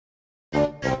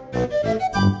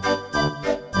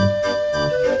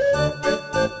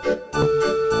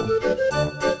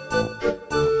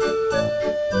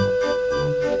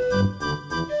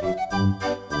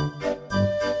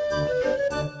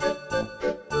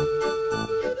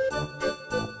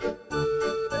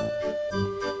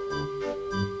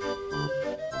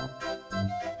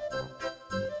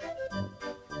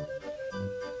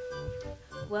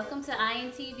Welcome to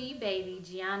INTV Baby,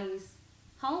 Gianni's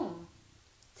home.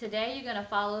 Today you're going to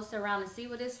follow us around and see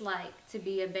what it's like to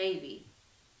be a baby,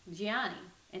 Gianni,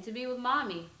 and to be with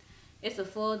mommy. It's a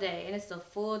full day and it's a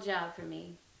full job for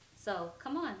me. So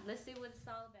come on, let's see what it's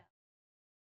all about.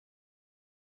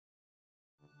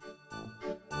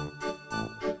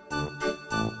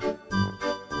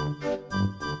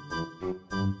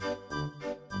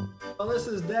 Well, this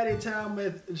is daddy time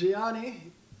with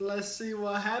Gianni. Let's see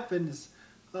what happens.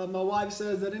 My wife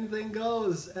says that anything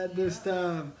goes at this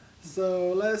time.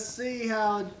 So let's see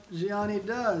how Gianni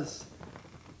does.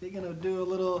 He's gonna do a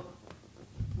little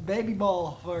baby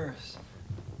ball first.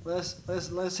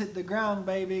 Let's hit the ground,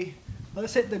 baby.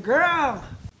 Let's hit the ground.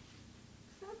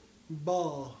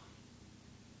 Ball.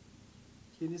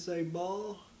 Can you say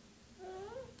ball?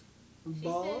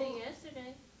 Ball. She said it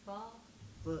yesterday. Ball.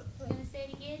 Look. You gonna say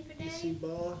it again for Daddy? You see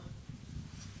ball?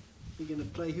 You're gonna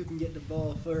play who can get the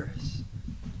ball first.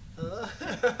 All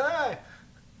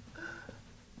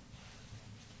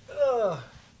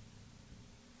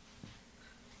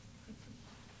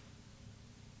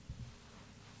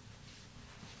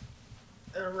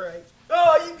right.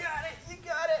 Oh, you got it! You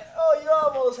got it! Oh, you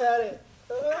almost had it.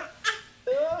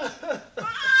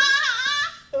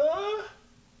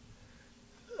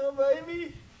 Oh,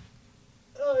 baby.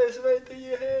 Oh, it's right through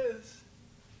your hands.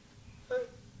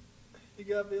 You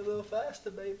gotta be a little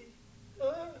faster, baby.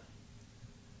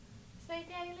 Say,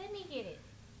 Daddy, let me get it.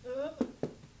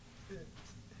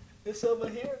 It's over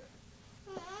here.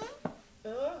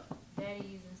 Daddy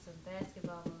using some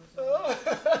basketball moves.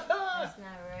 That's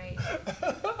not right.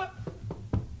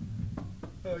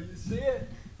 Oh, you see it?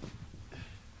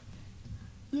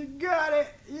 You got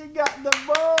it. You got the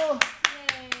ball.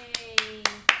 Yay.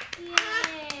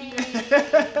 Yay.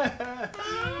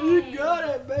 You got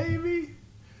it, baby.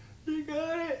 You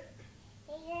got it.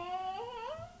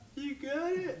 You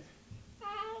got it.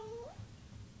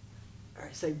 All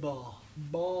right, say ball.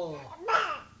 Ball.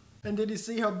 And did you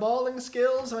see her balling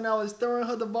skills when I was throwing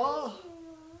her the ball?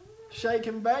 Shake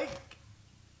and bake.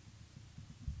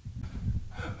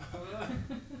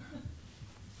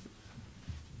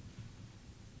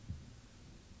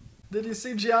 Did you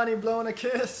see Gianni blowing a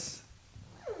kiss?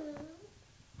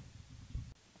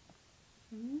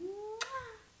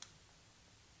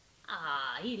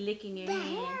 Ah, he licking your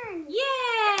hand.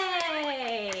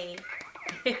 Yay!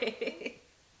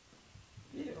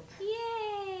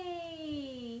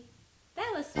 Yay! That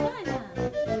was fun, huh?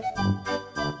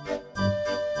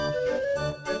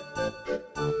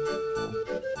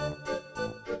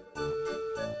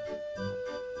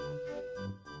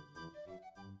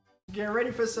 Get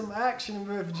ready for some action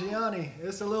with Gianni.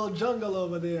 It's a little jungle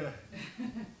over there.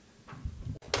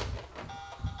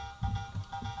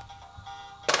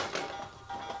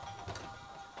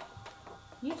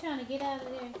 You trying to get out of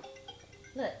there?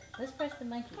 Look, let's press the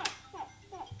monkey. Look.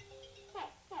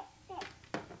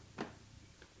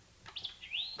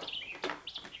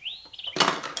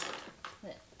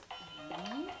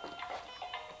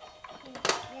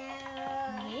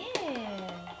 Yeah.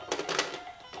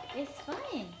 It's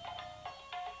fun.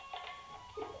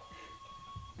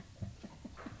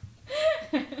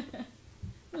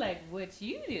 Like what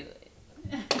you doing?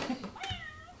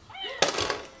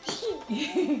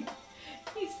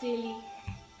 You silly.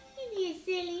 You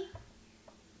silly.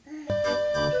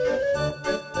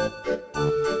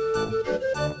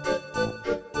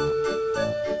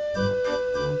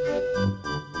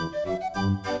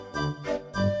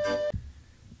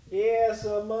 Yeah,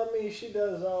 so mommy, she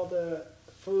does all the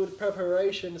food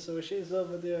preparation, so she's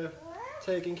over there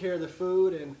taking care of the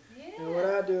food, and what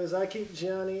I do is I keep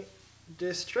Gianni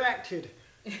distracted,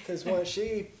 because when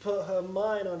she put her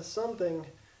mind on something,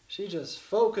 she just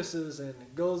focuses and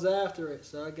goes after it,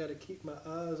 so I gotta keep my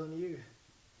eyes on you.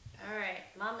 All right,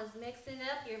 Mama's mixing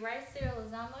up. Your rice cereal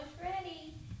is almost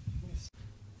ready.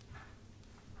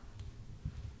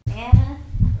 Banana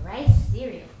rice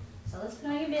cereal. So let's put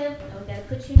on your bib. And we gotta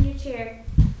put you in your chair.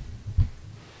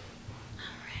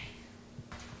 All right.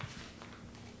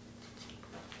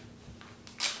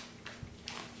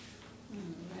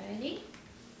 Ready?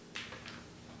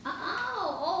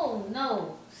 Oh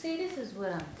no. See, this is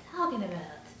what I'm talking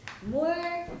about.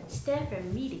 More stuff for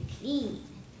me to clean.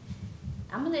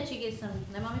 I'm gonna let you get some.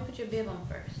 Let mommy put your bib on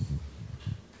first.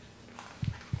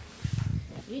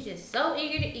 You're just so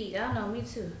eager to eat. I know, me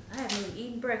too. I haven't even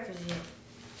eaten breakfast yet.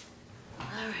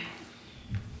 All right.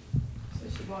 So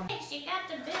she wants. You got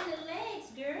to bend the legs,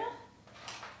 girl.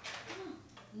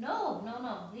 No.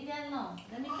 Leave that alone.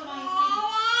 Let me put on your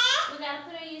seat. We gotta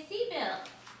put on your seatbelt.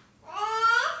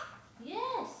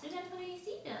 Yes, we gotta put on your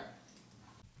seatbelt.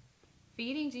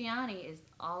 Feeding Gianni is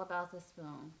all about the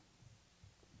spoon.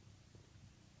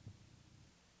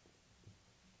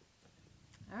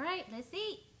 All right, let's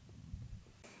eat.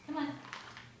 Come on.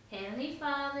 Heavenly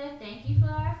Father, thank you for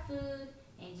our food.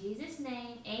 In Jesus'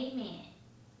 name, amen.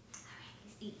 All right,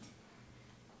 let's eat.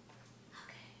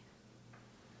 Okay.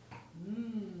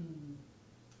 Mmm.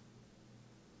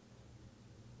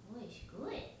 Oh, it's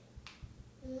good.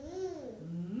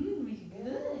 Mmm, it's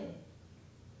good.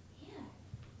 Yeah.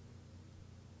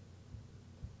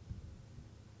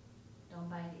 Don't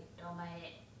bite it. Don't bite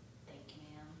it. Thank you,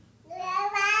 ma'am.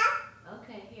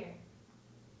 Okay, here.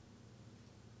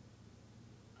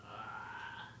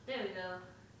 There we go.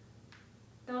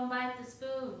 Don't bite the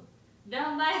spoon.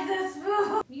 Don't bite the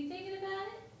spoon. You thinking about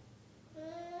it?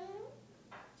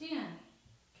 Gianni,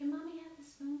 can mommy have the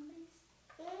spoon,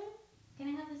 please? Can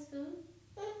I have the spoon?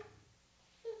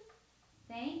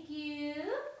 Thank you.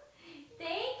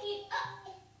 Thank you.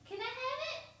 Oh, can I have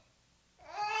it?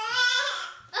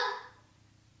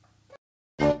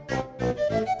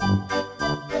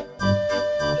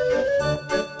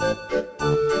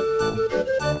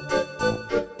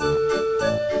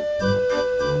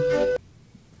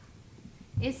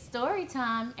 It's story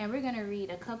time, and we're going to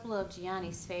read a couple of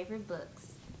Gianni's favorite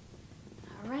books.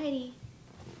 Alrighty.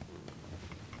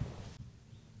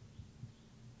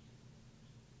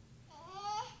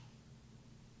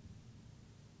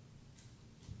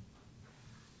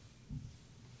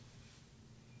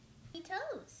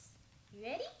 Toes. You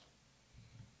ready?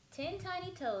 10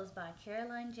 Tiny Toes by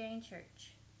Caroline Jane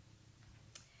Church.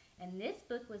 And this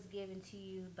book was given to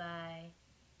you by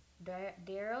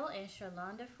Daryl and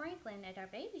Shalonda Franklin at our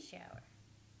baby shower.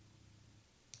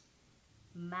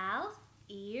 Mouth,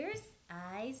 ears,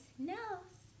 eyes,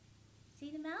 nose.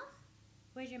 See the mouth?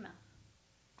 Where's your mouth?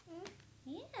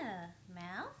 Yeah,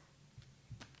 mouth,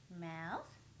 mouth,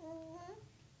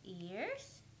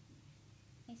 ears.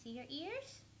 Can you see your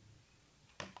ears?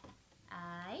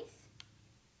 Eyes.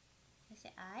 I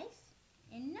said eyes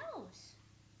and nose.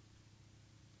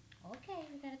 Okay,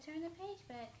 we gotta turn the page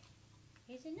back.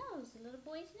 Here's the nose, the little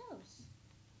boy's nose.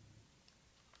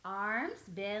 Arms,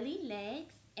 belly,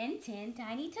 legs, and 10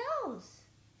 tiny toes.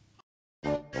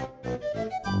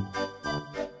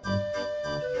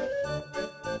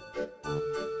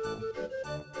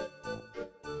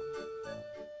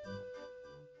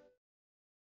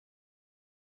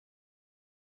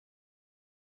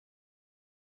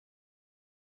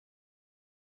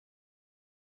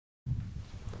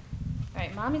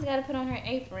 Alright, mommy's got to put on her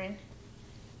apron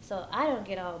so I don't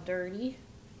get all dirty.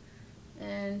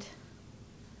 And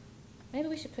maybe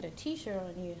we should put a t-shirt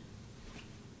on you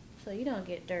so you don't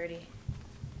get dirty.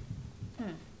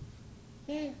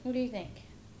 What do you think?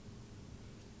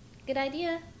 Good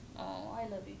idea? Oh, I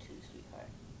love you too, sweetheart.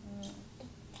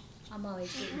 I'm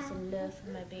always getting some love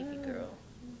from my baby girl.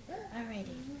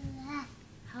 Alrighty.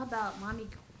 How about mommy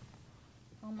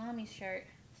on mommy's shirt?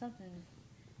 Something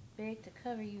big to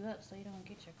cover you up so you don't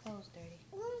get your clothes dirty.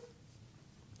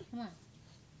 Come on.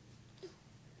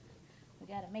 We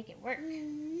gotta make it work.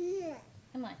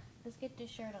 Come on, let's get this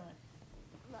shirt on.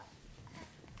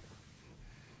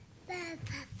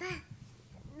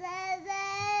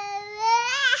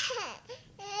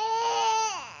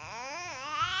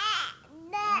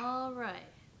 All right.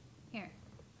 Here,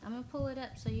 I'm gonna pull it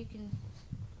up so you can.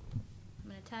 I'm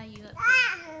gonna tie you up.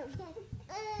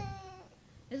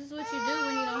 This is what you do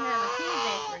when you don't have a kid's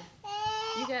apron.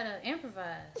 You gotta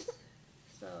improvise.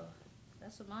 So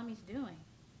that's what mommy's doing.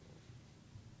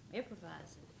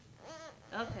 Improvising.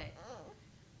 Okay.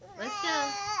 Let's go.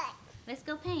 Let's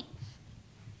go paint.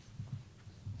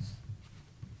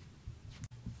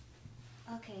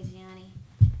 Okay, Gianni.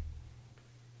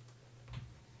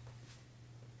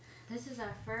 This is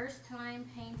our first time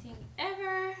painting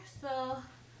ever, so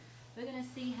we're gonna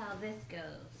see how this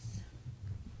goes.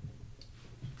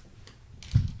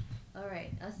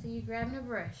 Alright, I see you grabbing a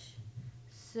brush.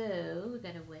 So we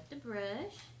gotta wet the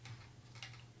brush.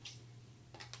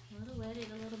 Wet it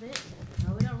a little bit.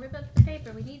 No, we don't rip up the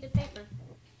paper. We need the paper.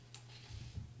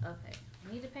 Okay,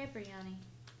 we need the paper, Gianni.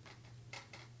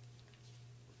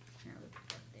 Here, we'll put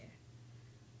that there.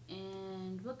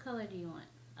 And what color do you want?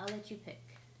 I'll let you pick.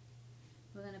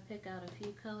 We're gonna pick out a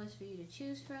few colors for you to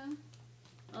choose from.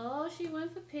 Oh, she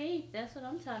went for pink. That's what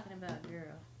I'm talking about,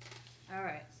 girl.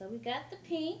 Alright, so we got the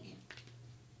pink.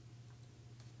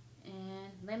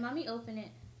 And let mommy open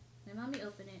it. Let mommy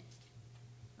open it.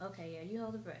 Okay, yeah, you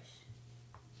hold the brush.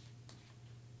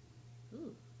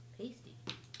 Ooh, pasty.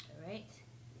 Alright.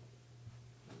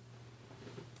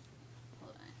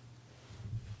 Hold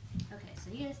on. Okay, so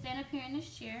you're gonna stand up here in this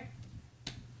chair.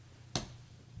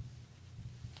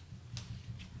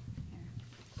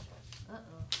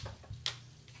 Uh-oh.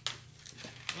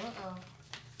 Uh-oh.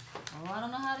 Oh, I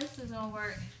don't know how this is gonna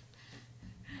work.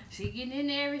 She getting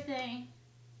into everything.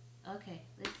 Okay,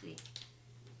 let's see.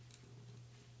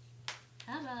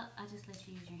 How about I just let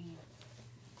you use your hands?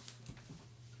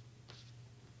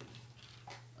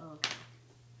 Okay.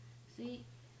 See,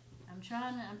 I'm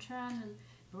trying to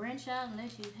branch out and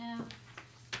let you have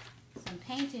some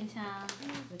painting time,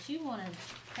 but you want to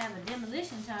have a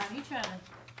demolition time. You try to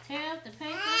tear up the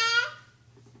paper.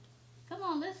 Come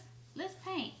on, let's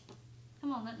paint.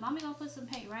 Come on, mommy gonna put some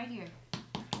paint right here.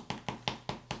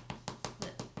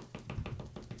 Look.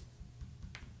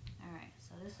 All right,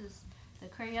 so this is the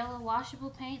Crayola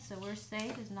washable paint, so we're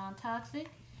safe. It's non-toxic,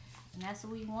 and that's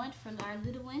what we want for our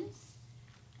little ones.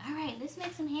 All right, let's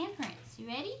make some handprints. You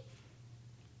ready?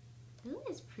 Ooh,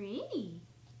 it's pretty.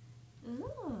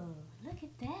 Ooh, look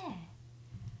at that.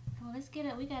 Come on, let's get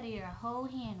it. We gotta get our whole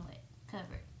hand wet,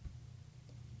 covered.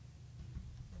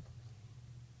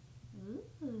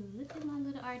 Ooh, look at my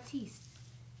little artiste.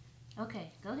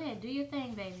 Okay, go ahead, do your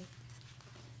thing, baby.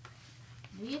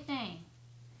 Do your thing.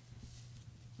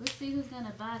 Let's see who's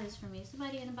gonna buy this from you.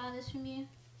 Somebody gonna buy this from you?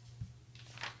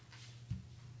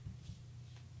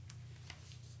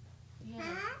 Yeah.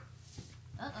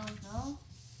 Uh-oh, no.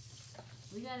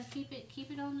 We gotta keep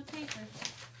it on the paper.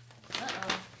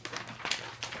 Uh-oh.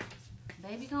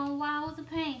 Baby gonna wow with the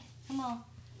paint. Come on.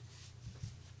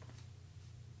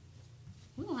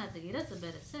 We're gonna have to get us a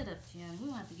better setup, Gianni. We're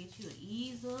gonna have to get you an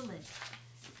easel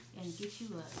and get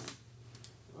you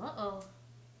a... Uh-oh.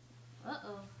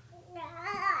 Uh-oh.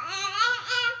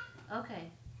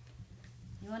 Okay.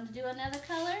 You want to do another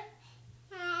color?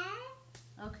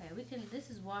 Okay, we can. This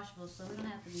is washable, so we don't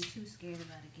have to be too scared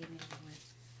about it getting everywhere.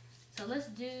 So let's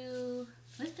do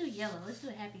yellow. Let's do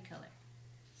a happy color.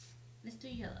 Let's do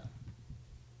yellow.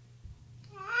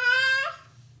 All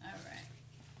right.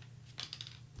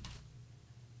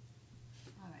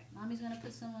 All right. Mommy's gonna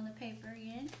put some on the paper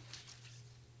again.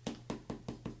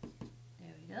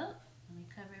 There we go. Let me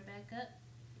cover it back up.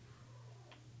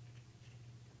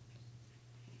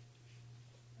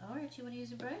 All right. You want to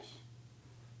use a brush?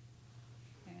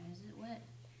 Is it wet?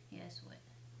 Yeah, it's wet.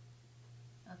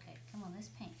 Okay, come on, let's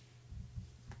paint.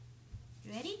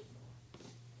 You ready?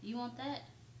 You want that?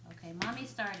 Okay, mommy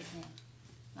started then.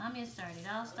 Mommy has started.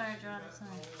 I'll start drawing the sun.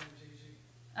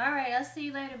 All right, I'll see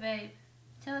you later, babe.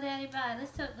 Tell Daddy bye.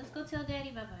 Let's go tell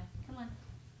Daddy bye bye. Come on.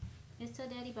 Let's tell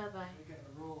Daddy bye bye. We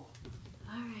gotta roll.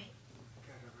 All right.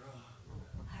 Gotta roll.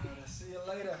 All right, I'll see you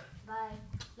later. Bye.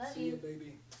 Love See you,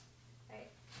 baby. All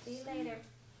right. See you later.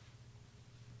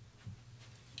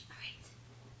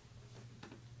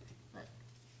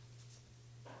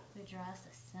 Draws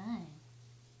the sun.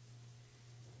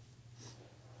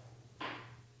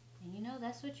 And you know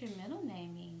that's what your middle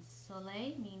name means.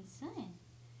 Soleil means sun.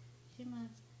 She's my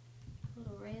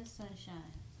little ray of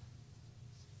sunshine.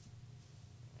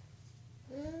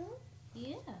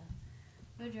 Yeah.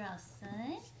 We'll draw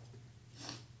sun.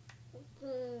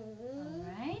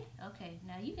 Alright. Okay,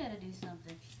 now you gotta do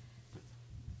something.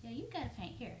 Yeah, you gotta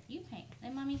paint. Here, you paint.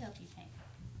 Let mommy help you paint.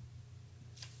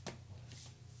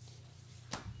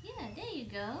 Yeah, there you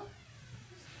go.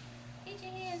 Get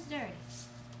your hands dirty.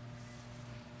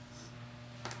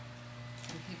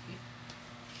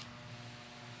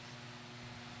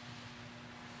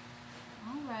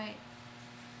 All right.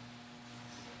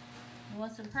 You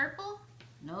want some purple?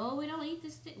 No, we don't eat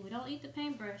the stick. We don't eat the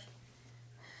paintbrush.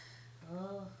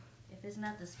 Oh, if it's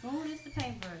not the spoon, it's the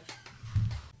paintbrush.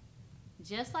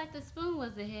 Just like the spoon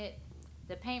was the hit,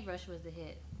 the paintbrush was the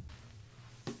hit.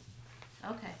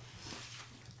 Okay.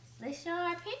 Let's show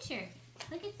our picture.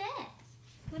 Look at that.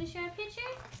 Want to show our picture?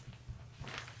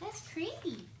 That's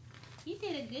pretty. You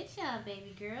did a good job,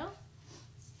 baby girl.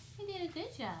 You did a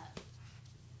good job.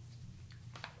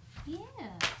 Yeah.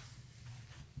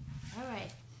 All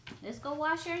right. Let's go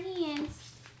wash our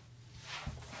hands.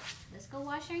 Let's go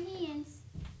wash our hands.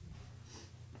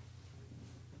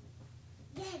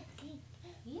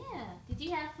 Yeah. Did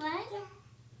you have fun?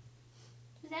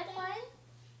 Was that fun?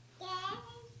 Yeah.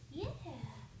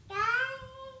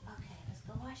 Okay, let's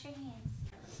go wash your hands.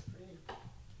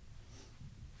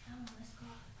 Come on, let's go.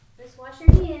 Let's wash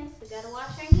your hands. We gotta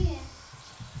wash our hands.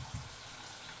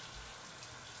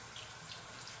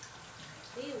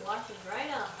 See, it washes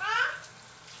right off.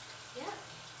 Yep.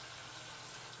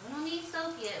 We don't need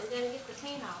soap yet. We gotta get the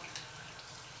paint off.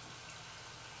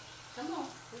 Come on,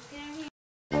 let's get our hands.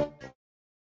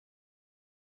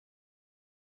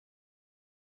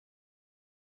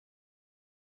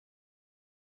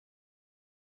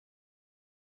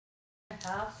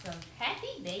 Have some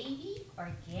Happy Baby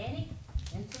organic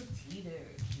lentil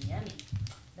teeters. Yummy.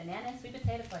 Banana and sweet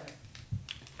potato flavor.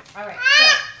 Alright, so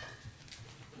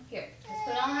here, let's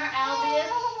put on our Albia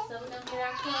so we don't get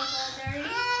our clothes all dirty.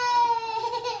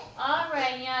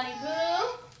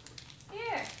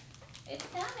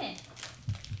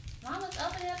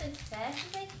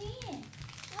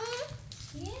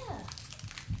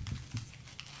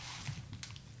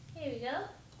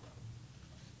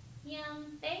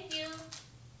 Yum. Thank you.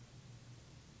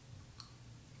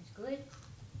 It's good.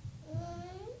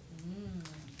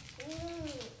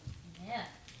 Yeah.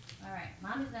 All right.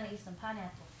 Mommy's gonna eat some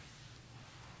pineapple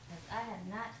because I have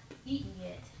not eaten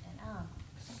yet, and I'm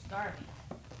starving.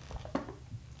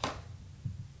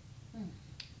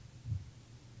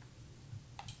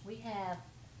 We have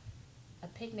a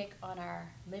picnic on our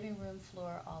living room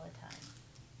floor all the time.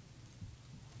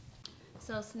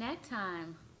 So snack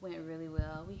time went really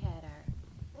well. We had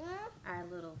our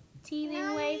little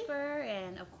teething wafer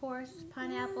and of course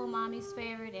pineapple, Mommy's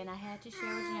favorite, and I had to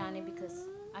share with Gianni because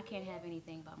I can't have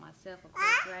anything by myself, of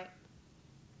course, right?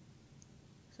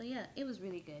 So yeah, it was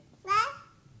really good.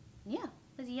 Yeah,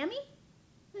 was it yummy?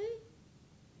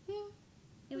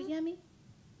 It was yummy?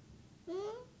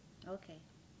 Okay.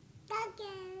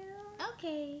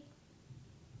 Okay.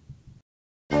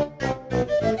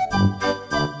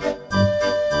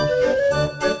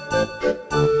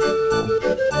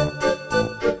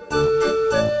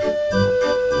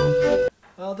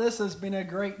 Well, this has been a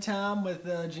great time with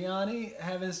Gianni,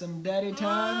 having some daddy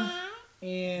time,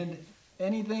 and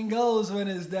anything goes when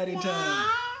it's daddy time.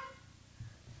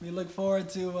 We look forward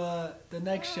to the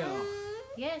next show.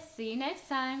 Yes, see you next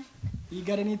time. You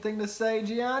got anything to say,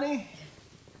 Gianni?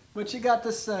 What you got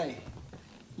to say?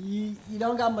 You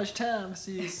don't got much time,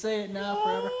 so you say it now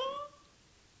forever.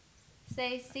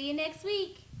 Say, see you next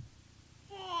week.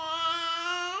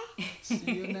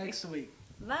 See you next week.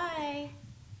 Bye.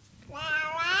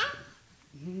 Bye.